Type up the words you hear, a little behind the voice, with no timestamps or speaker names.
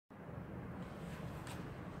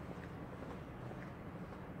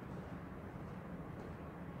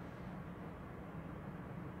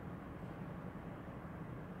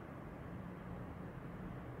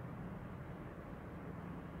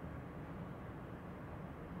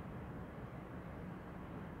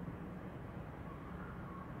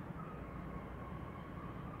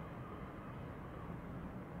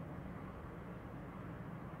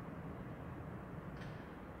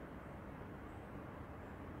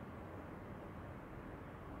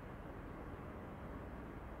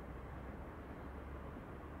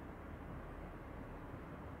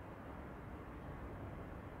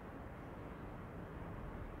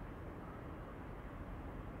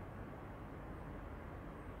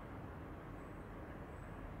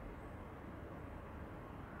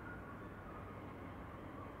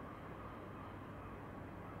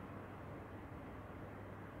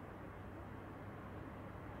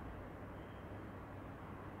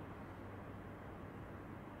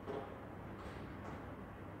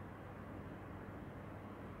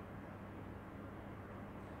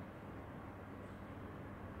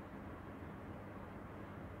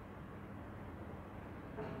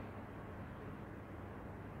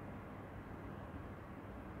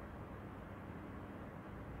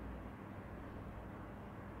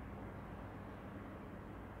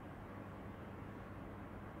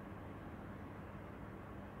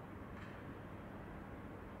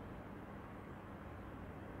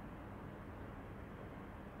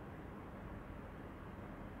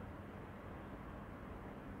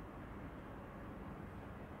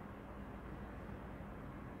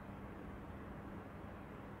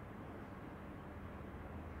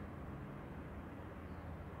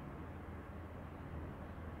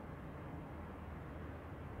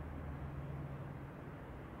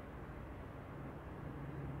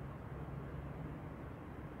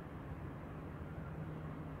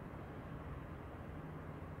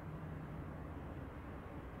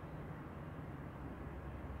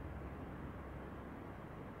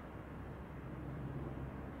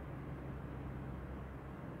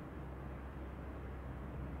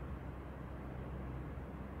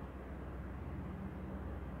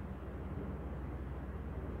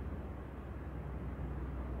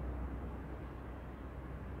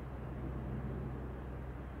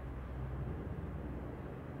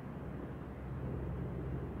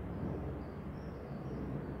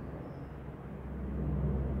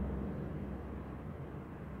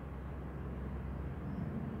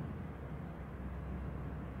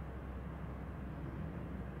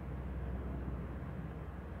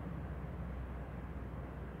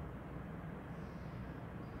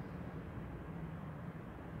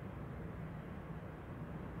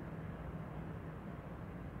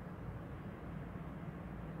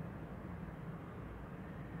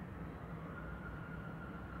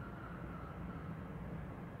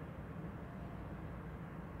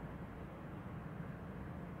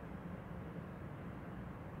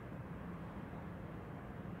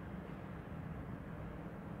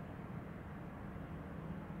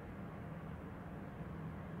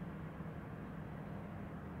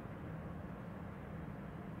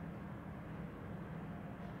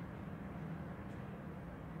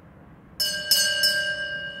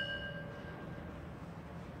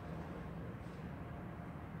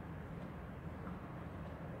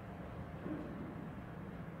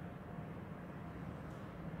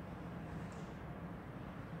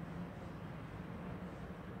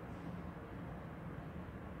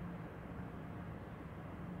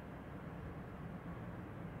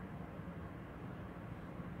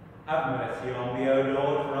Have mercy on me, O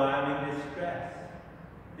Lord, for I am in distress.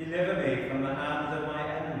 Deliver me from the hands of my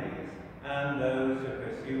enemies and those who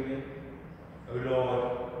pursue me. O Lord,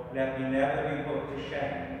 let me never be put to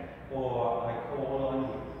shame, for I call on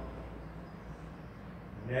you.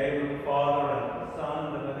 In the name of the Father, and of the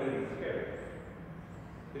Son, and of the Holy Spirit.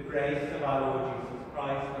 The grace of our Lord Jesus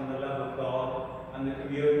Christ, and the love of God, and the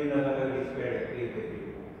communion of the Holy Spirit be with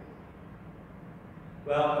you.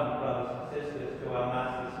 Welcome, brothers and sisters, to our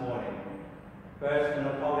Mass this morning. First, an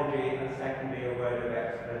apology, and secondly, a word of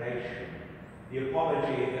explanation. The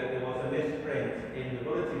apology that there was a misprint in the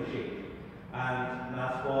bulletin sheet, and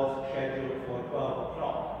Mass was scheduled for 12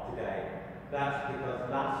 o'clock today. That's because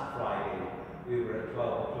last Friday we were at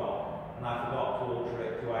 12 o'clock, and I forgot to alter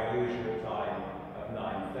it to our usual time of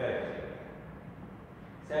 9:30.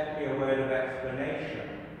 Secondly, a word of explanation.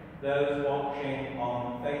 Those watching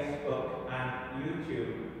on Facebook and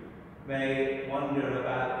YouTube may wonder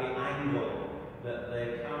about the angle that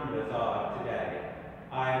the cameras are today.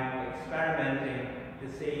 I'm experimenting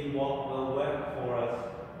to see what will work for us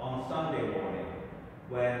on Sunday morning,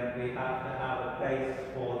 when we have to have a place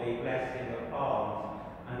for the blessing of palms,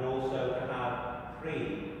 and also to have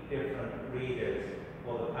 3 different readers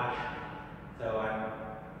for the Passion. So I'm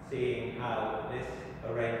seeing how this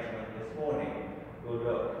arrangement this morning will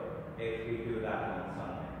look if we do that on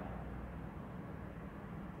Sunday.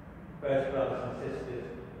 First, brothers and sisters,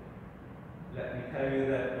 let me tell you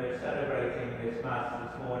that we're celebrating this Mass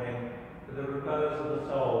this morning for the repose of the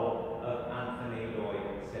soul of Anthony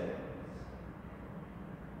Lloyd Symons.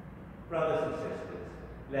 Brothers and sisters,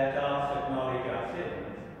 let us acknowledge our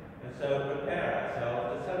sins and so prepare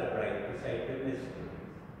ourselves to celebrate the sacred mysteries.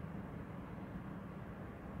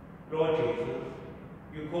 Lord Jesus,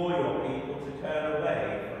 you call your people to turn away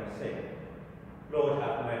from sin. Lord,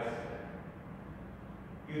 have mercy.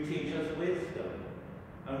 You teach us wisdom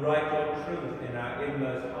and write your truth in our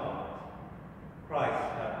inmost heart. Christ,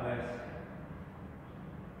 have mercy.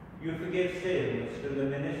 You forgive sins through the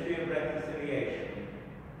ministry of reconciliation.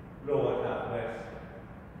 Lord, have mercy.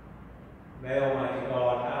 May Almighty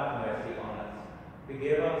God have mercy on us,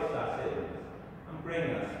 forgive us our sins, and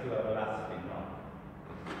bring us to everlasting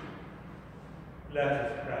life. Let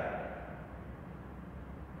us pray.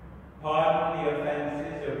 Pardon the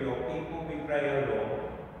offences of your people, we pray, O Lord,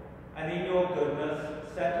 and in your goodness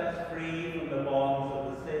set us free from the bonds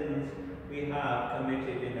of the sins we have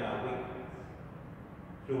committed in our weakness.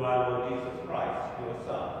 Through our Lord Jesus Christ, your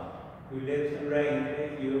Son, who lives and reigns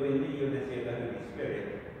with you in the unity of the Holy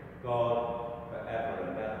Spirit, God, forever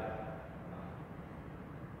and ever.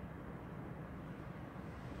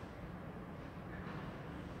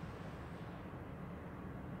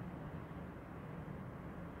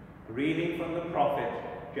 A reading from the prophet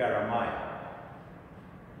Jeremiah.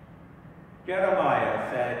 Jeremiah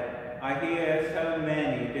said, I hear so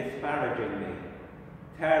many disparaging me,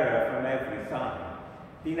 terror from every side.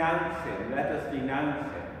 Denounce him, let us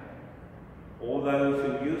denounce him. All those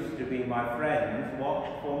who used to be my friends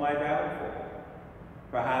watched for my downfall.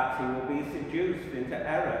 Perhaps he will be seduced into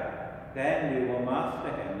error. Then we will master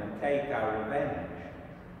him and take our revenge.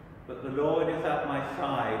 But the Lord is at my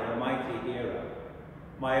side, a mighty hero.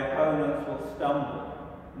 My opponents will stumble,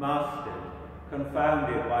 mastered,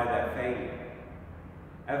 confounded by their failure.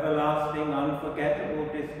 Everlasting, unforgettable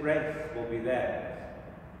disgrace will be theirs.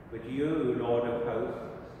 But you, Lord of hosts,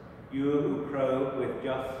 you who probe with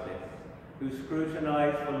justice, who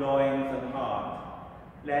scrutinize for loins and heart,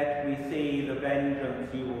 let me see the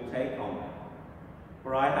vengeance you will take on me.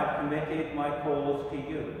 For I have committed my cause to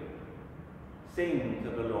you. Sing to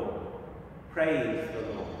the Lord, praise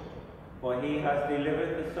the Lord, for he has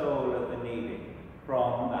delivered the soul of the needy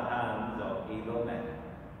from the hands of evil men.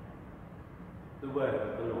 The word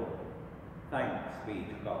of the Lord. Thanks be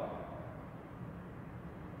to God.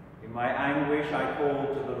 In my anguish I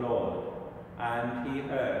called to the Lord, and he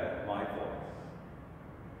heard my voice.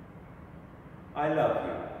 I love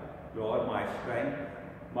you, Lord, my strength,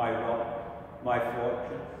 my rock, my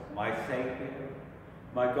fortress, my Saviour.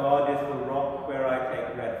 My God is the rock where I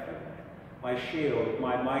take refuge, my shield,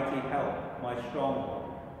 my mighty help, my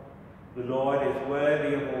stronghold. The Lord is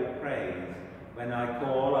worthy of all praise. When I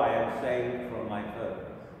call, I am saved from my foes.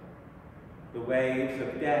 The waves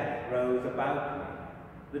of death rose about me.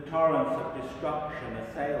 The torrents of destruction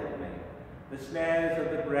assailed me. The snares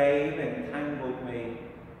of the grave entangled me.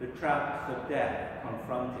 The traps of death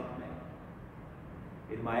confronted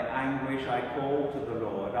me. In my anguish I called to the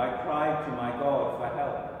Lord. I cried to my God for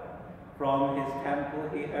help. From his temple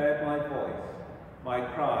he heard my voice. My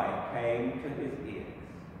cry came to his ears.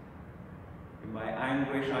 In my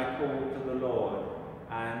anguish I called to the Lord,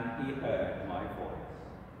 and he heard my voice.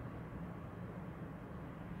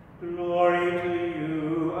 Glory to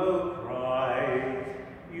you, O Christ.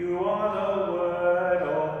 You are the Word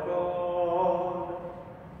of God.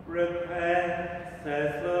 Repent,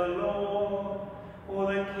 says the Lord,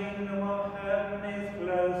 for the kingdom of heaven is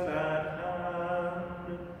close at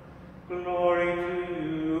hand. Glory to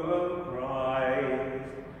you, O Christ.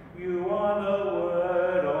 You are the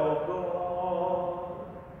Word of God.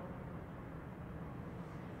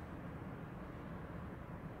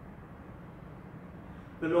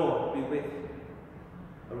 The Lord be with you.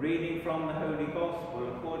 A reading from the Holy Gospel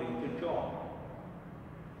according to John.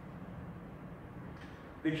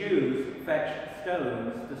 The Jews fetched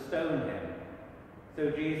stones to stone him.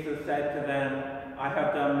 So Jesus said to them, I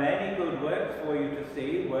have done many good works for you to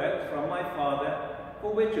see, works from my Father.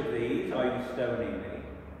 For which of these are you stoning me?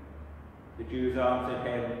 The Jews answered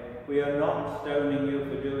him, We are not stoning you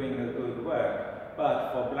for doing a good work,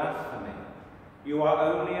 but for blasphemy. You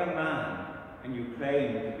are only a man, and you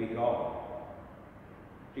claim to be God.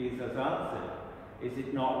 Jesus answered, Is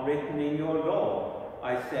it not written in your law,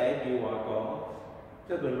 I said you are gods?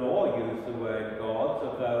 So the law used the word gods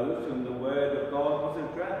of those whom the word of God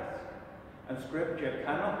was addressed, and Scripture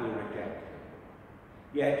cannot be rejected.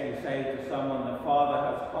 Yet you say to someone the Father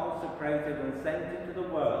has consecrated and sent into the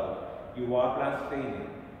world, you are blaspheming,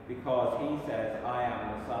 because he says, I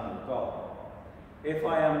am the Son of God. If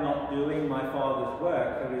I am not doing my Father's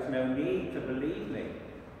work, there is no need to believe me.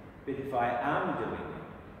 But if I am doing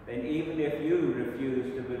it, then even if you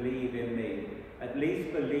refuse to believe in me, at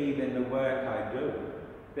least believe in the work I do.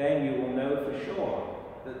 Then you will know for sure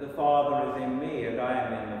that the Father is in me and I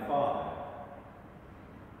am in the Father.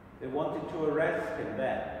 They wanted to arrest him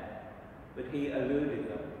then, but he eluded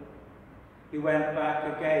them. He went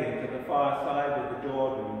back again to the far side of the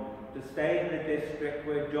Jordan to stay in the district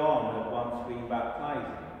where John had once been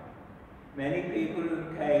baptizing. Many people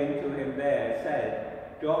who came to him there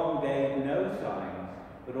said, John gave no signs,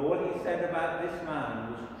 but all he said about this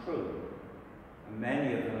man was true, and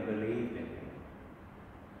many of them believed in him.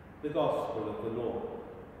 The Gospel of the Lord.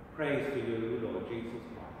 Praise to you, Lord Jesus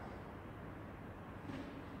Christ.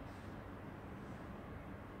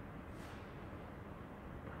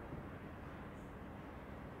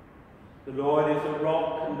 The Lord is a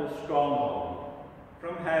rock and a stronghold.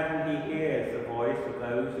 From heaven he hears the voice of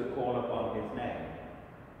those who call upon his name.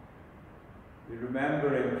 We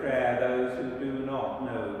remember in prayer those who do not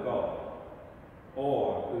know God,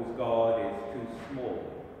 or whose God is too small.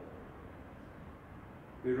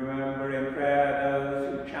 We remember in prayer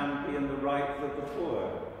those who champion the rights of the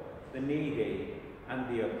poor, the needy, and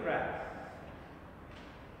the oppressed.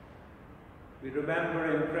 We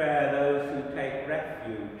remember in prayer those who take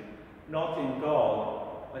refuge not in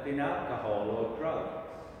God, but in alcohol or drugs.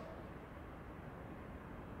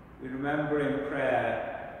 We remember in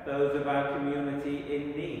prayer those of our community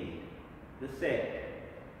in need, the sick,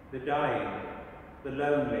 the dying, the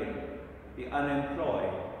lonely, the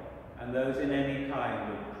unemployed, and those in any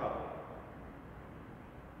kind of trouble.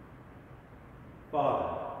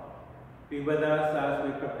 Father, be with us as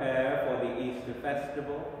we prepare for the Easter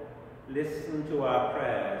festival. Listen to our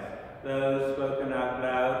prayers, those spoken out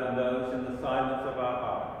loud and those in the silence of our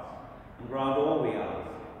hearts, and grant all we ask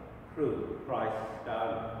through Christ our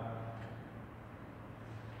Lord.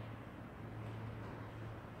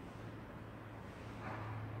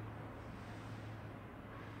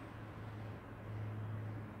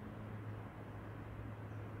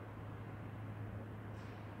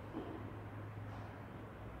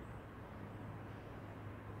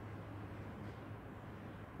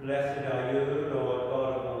 Blessed are you, Lord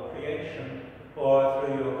God of all creation, for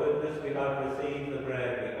through your goodness we have received the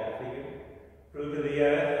bread we offer you. Fruit of the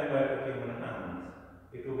earth and work of human hands,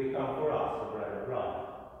 it will become for us the bread of life.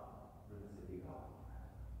 Blessed be God.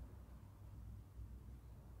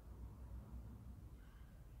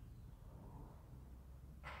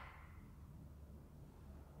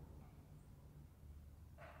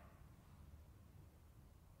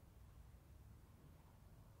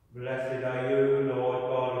 Blessed are you, Lord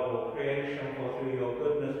God of all creation, for through your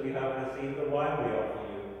goodness we have received the wine we offer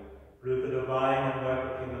you. Fruit of the vine and work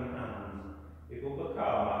of human hands, it will become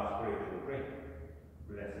our spiritual drink.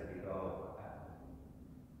 Blessed be God.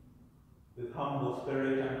 With humble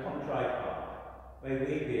spirit and contrite heart, may we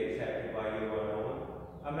be accepted by you, O Lord,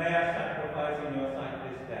 and may our sacrifice in your sight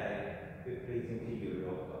this day be pleasing to you,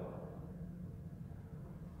 Lord God.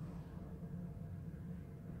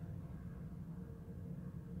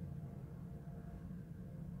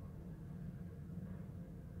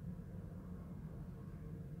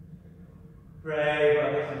 Pray,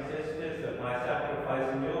 brothers and sisters, that my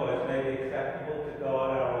sacrifice and yours may be acceptable to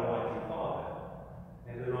God our Almighty Father.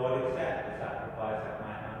 May the Lord accept the sacrifice at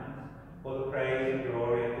my hands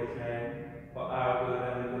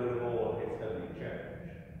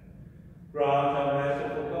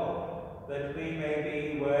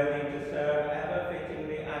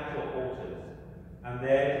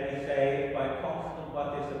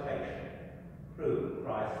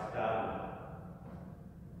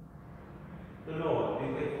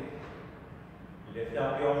be with you. Lift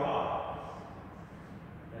up your hearts.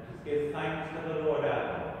 Let us give thanks to the Lord our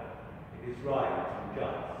God. It is right and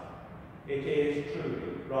just. It is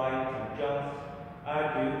truly right and just, our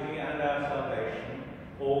duty and our salvation,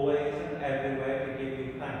 always and everywhere to give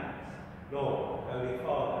you thanks, Lord, Holy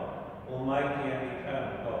Father, Almighty and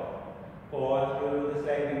eternal God. For through the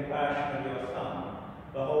saving passion of your Son,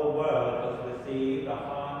 the whole world has received a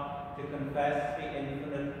heart to confess the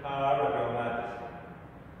infinite power of your majesty.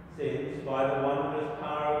 Since, by the wondrous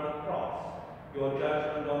power of the cross, your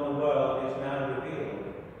judgment on the world is now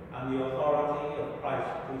revealed, and the authority of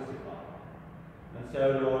Christ crucified. And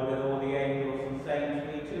so, Lord, with all the angels and saints,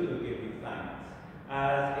 we too give you thanks,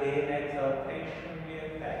 as in exaltation we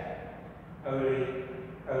acclaim, Holy,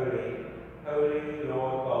 holy, holy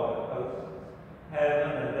Lord God of hosts,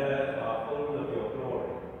 heaven and earth are full of your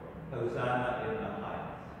glory. Hosanna in the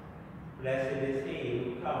highest. Blessed is he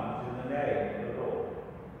who comes in the name of the Lord.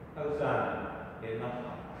 Hosanna in the highest.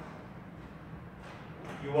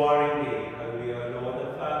 You are indeed holy, O Lord,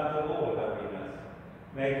 the fount of all holiness.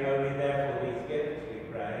 Make holy, therefore, these gifts,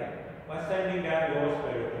 we pray, by sending down your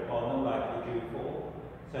Spirit upon them like the dewfall,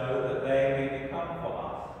 so that they may become for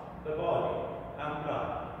us the body and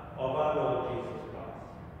blood of our Lord Jesus Christ.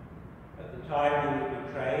 At the time he was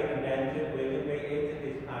betrayed and entered willingly into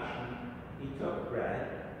his passion, he took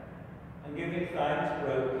bread, and giving thanks,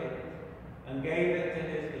 broke it, and gave it to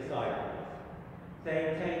his disciples,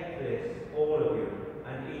 saying, "Take this, all of you,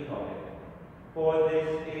 and eat of it, for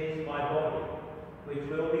this is my body, which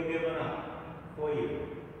will be given up for you."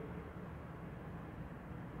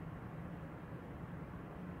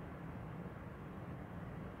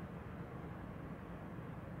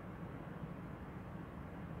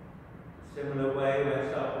 Similar way,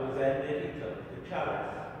 when supper was ended, he took the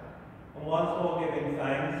chalice, and once more giving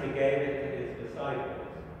thanks, he gave it to his disciples,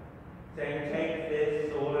 saying, "Take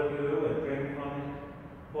this, all of you, and drink from it,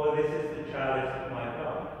 for this is the chalice of my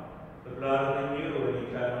blood, the blood of the new and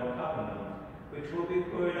eternal covenant, which will be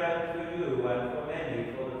poured out for you and for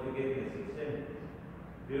many for the forgiveness of sins.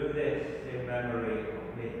 Do this in memory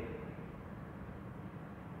of me."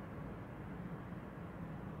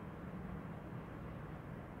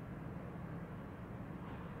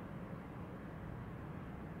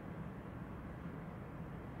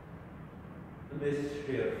 The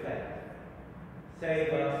mystery of faith.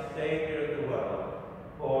 Save us, Saviour of the world,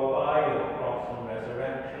 for by your cross and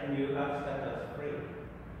resurrection you have set us free.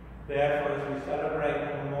 Therefore, as we celebrate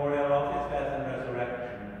the memorial of his death and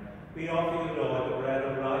resurrection, we offer you, Lord, the bread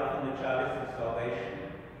of life and the chalice of salvation,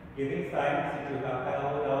 giving thanks that you have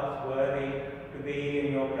held us worthy to be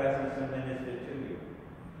in your presence and minister to you.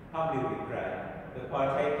 Humbly we pray, that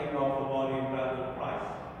partaking of the body and blood of Christ,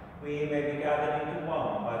 we may be gathered into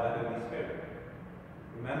one by the Holy Spirit.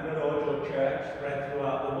 Remember, Lord, your church spread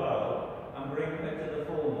throughout the world, and bring her to the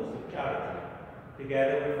fullness of charity,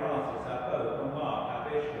 together with Francis, our Pope, and Mark, our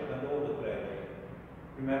Bishop, and all the clergy.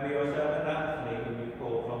 Remember your servant Anthony, whom you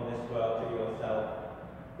called from this world to yourself.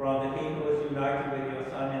 Grant that he who was united with your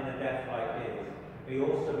Son in a death like his, may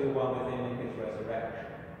also be one with him in his resurrection.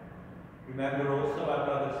 Remember also our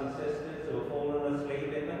brothers and sisters who have fallen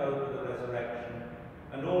asleep in the hope of the resurrection,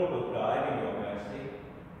 and all who have died in your mercy.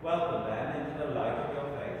 Welcome them into the light of your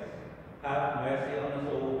face. Have mercy on us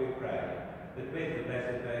all, we pray, that with the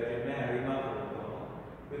Blessed Virgin Mary, Mother of God,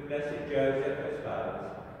 with Blessed Joseph, her spouse,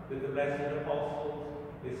 with the blessed apostles,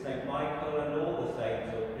 with St. Michael and all the saints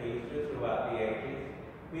who have pleased you throughout the ages,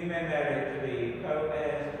 we may merit to be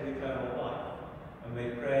co-heirs to eternal life, and may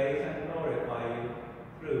praise and glorify you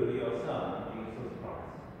through your Son, Jesus Christ.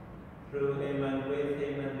 Through him and with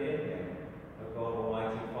him and in him, O God,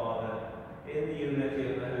 Almighty Father, in the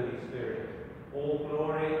unity of the Holy Spirit, all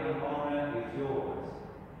glory and honour is yours,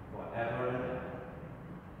 forever and ever.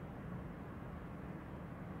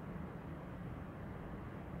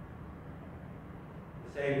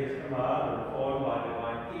 The Saviour's command, informed by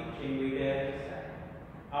divine teaching, we dare to say,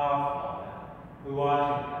 Our Father, who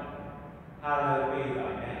art in heaven, hallowed be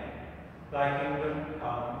thy name. Thy kingdom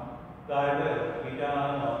come, thy will be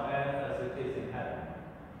done on earth as it is in heaven.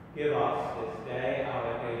 Give us this day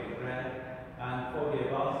our daily bread, and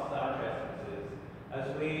forgive us our trespasses,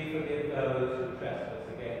 as we forgive those who trespass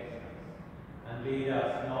against us. And lead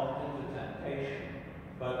us not into temptation,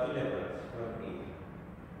 but deliver us from evil.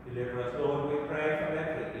 Deliver us, Lord, we pray, from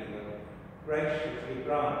every evil. Graciously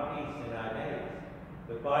grant peace in our days,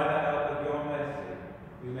 that by the help of your mercy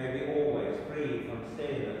we may be always free from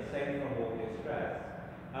sin and safe from all distress,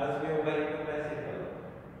 as we await the blessed hope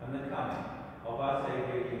and the coming of our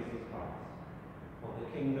Saviour Jesus Christ. For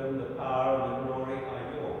the kingdom, the power, and the glory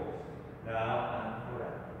are yours, now and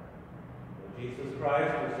forever. Lord Jesus Christ,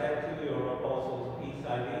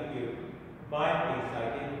 My peace I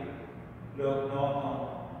give you. Look not on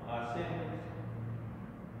our sins,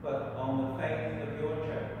 but on the faith of your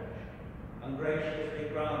church, and graciously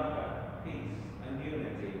grant her peace and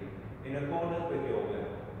unity in accordance with your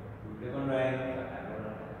will, who live and reign forever and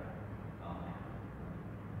ever. Amen.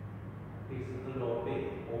 Peace of the Lord be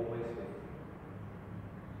always with you.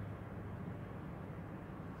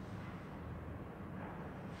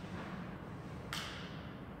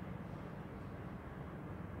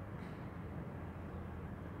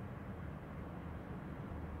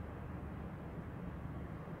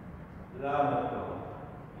 Lamb of God,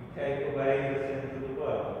 you take away the sins of the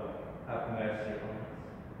world, have mercy on us.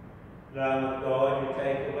 Lamb of God, you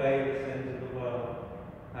take away the sins of the world,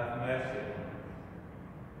 have mercy on us.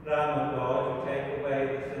 Lamb of God, you take away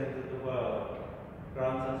the sins of the world,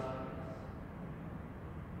 grant us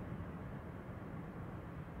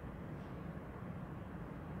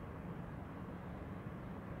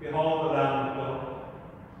peace. Behold the Lamb of God.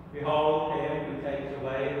 Behold him who takes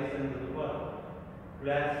away the sins of the world.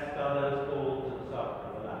 Blessed are those called to the supper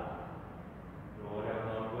of the Lamb. Lord, I am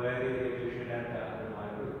not worthy that you should enter under my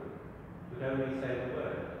roof, but only say the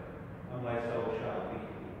word, and my soul shall be healed.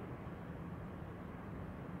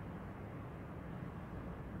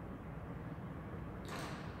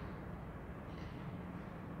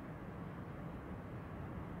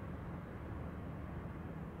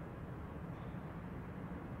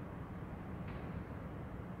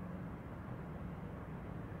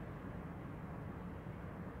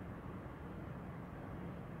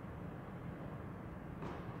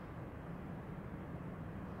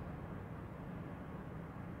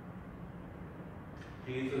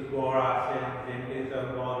 Jesus bore our sins in his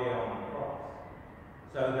own body on the cross,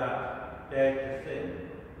 so that, dead to sin,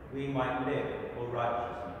 we might live for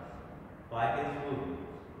righteousness. By his wounds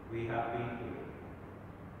we have been healed.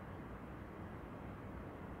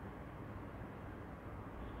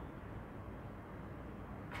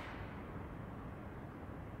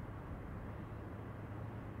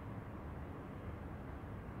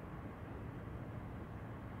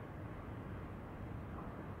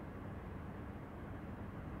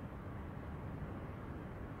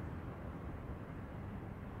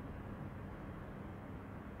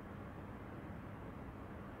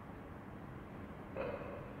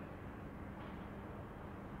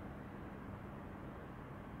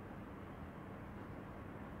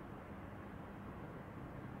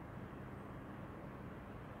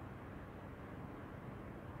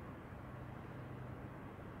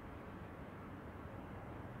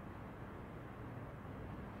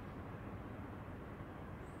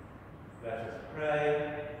 Let us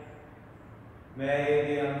pray. May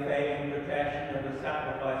the unfailing protection of the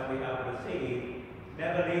sacrifice we have received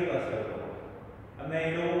never leave us, O Lord, and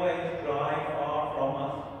may it always drive far from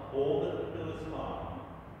us all that would do us harm,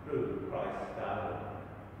 through Christ our Lord.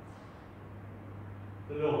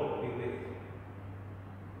 The Lord be with you.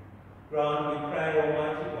 Grant, we pray,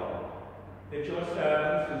 Almighty God, that your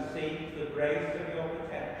servants who seek the grace of your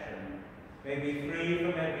protection may be free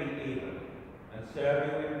from every evil, and serve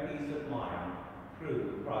you in peace of mind,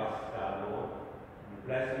 through Christ our Lord. And the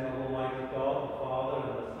blessing of Almighty God, the Father,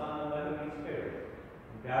 and the Son, and the Holy Spirit,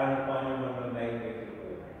 come down upon you and remain with you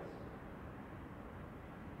always.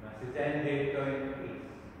 Mass is ended, go in peace.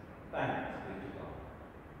 Thanks be to God.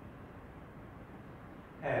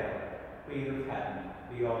 Hail, Queen of Heaven,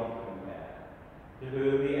 beyond compare, to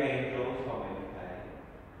whom the angels homage pay.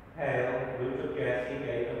 Hail, root of Jesse,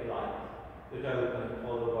 gate of light, that opened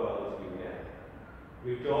for the world's new day.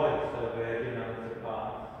 Rejoice, O Virgin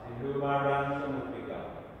unsurpassed, in whom our ransom was begun.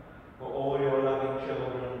 For all your loving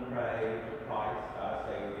children pray to Christ our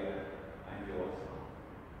Saviour and your Son.